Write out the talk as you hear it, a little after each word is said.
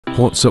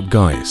What's up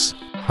guys?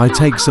 I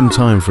take some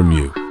time from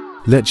you.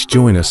 Let's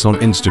join us on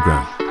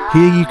Instagram.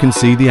 Here you can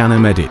see the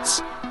anime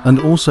edits, and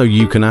also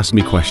you can ask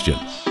me question.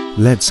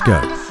 Let's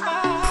go.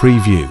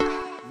 Preview.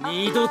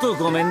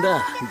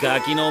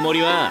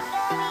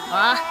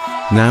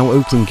 Now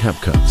open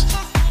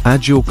Capcut.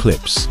 Add your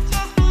clips.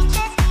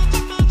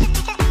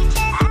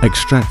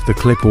 Extract the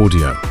clip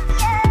audio.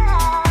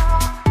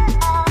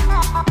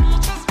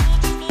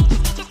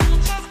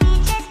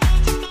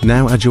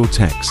 Now add your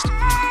text.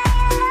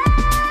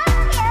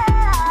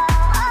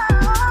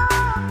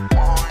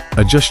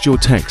 Adjust your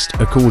text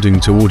according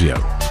to audio.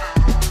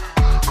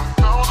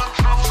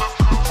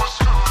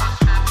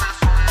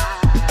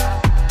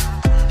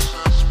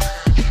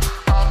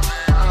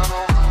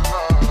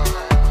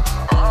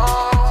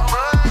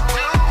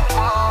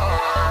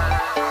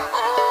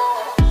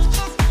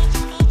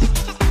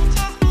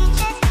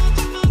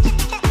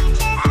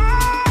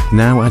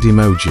 Now add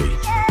emoji.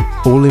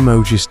 All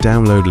emojis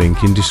download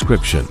link in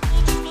description.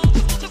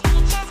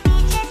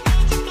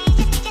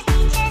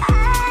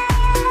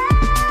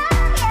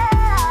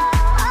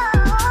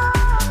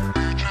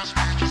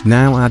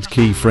 Now add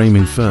keyframe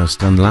in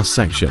first and last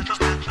section,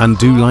 and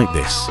do like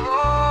this.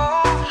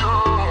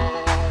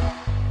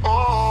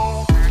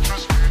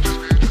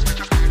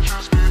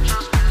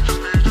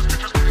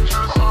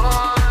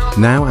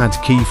 Now add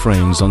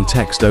keyframes on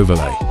text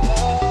overlay.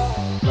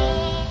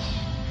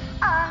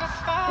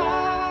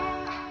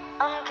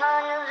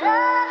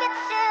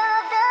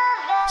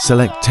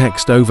 Select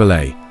text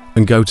overlay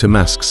and go to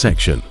mask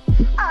section.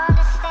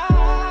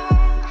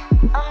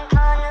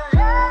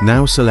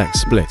 Now select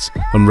split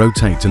and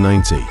rotate to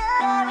 90.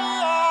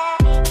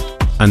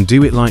 And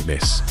do it like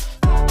this.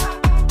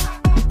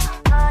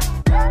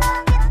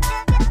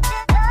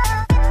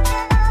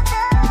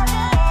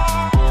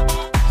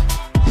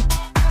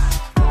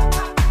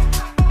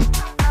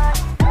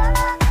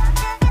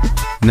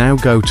 Now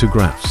go to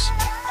graphs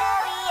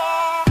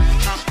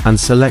and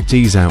select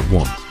ease out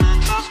 1.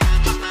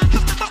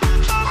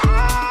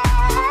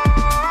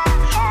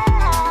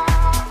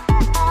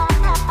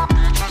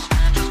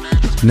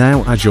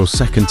 Now add your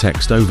second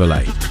text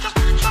overlay.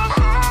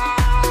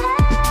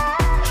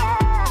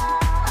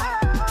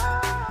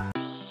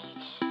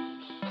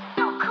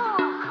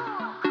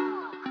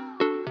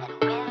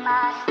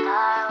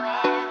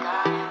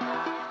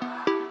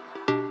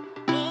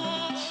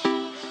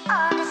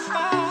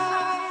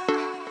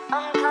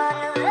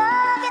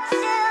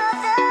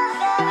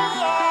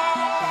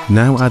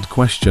 Now add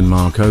question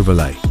mark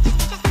overlay.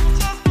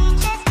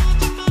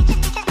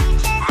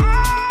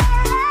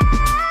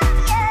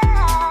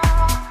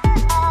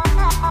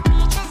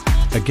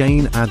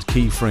 Again add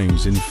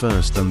keyframes in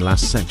first and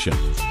last section,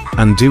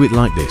 and do it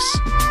like this.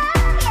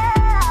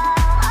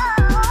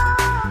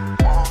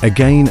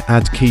 Again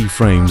add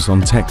keyframes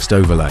on text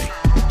overlay.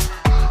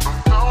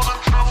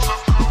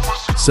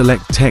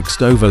 Select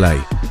text overlay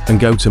and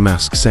go to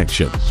mask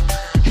section.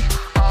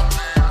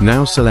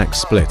 Now select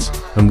split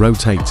and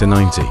rotate to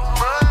 90.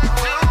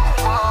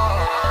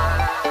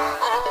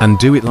 And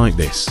do it like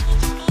this.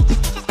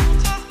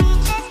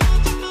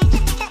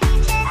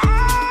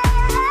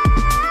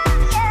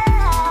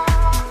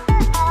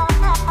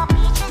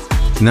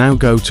 Now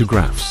go to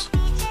graphs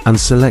and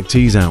select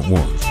ease out 1.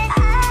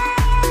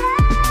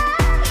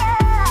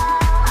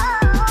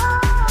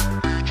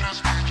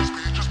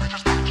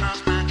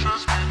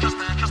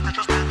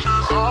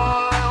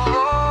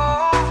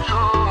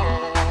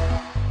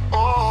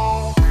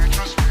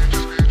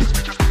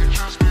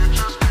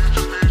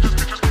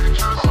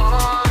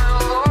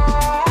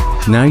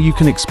 Now you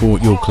can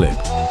export your clip.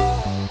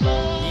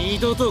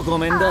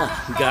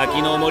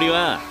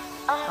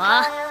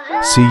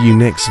 See you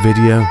next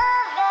video.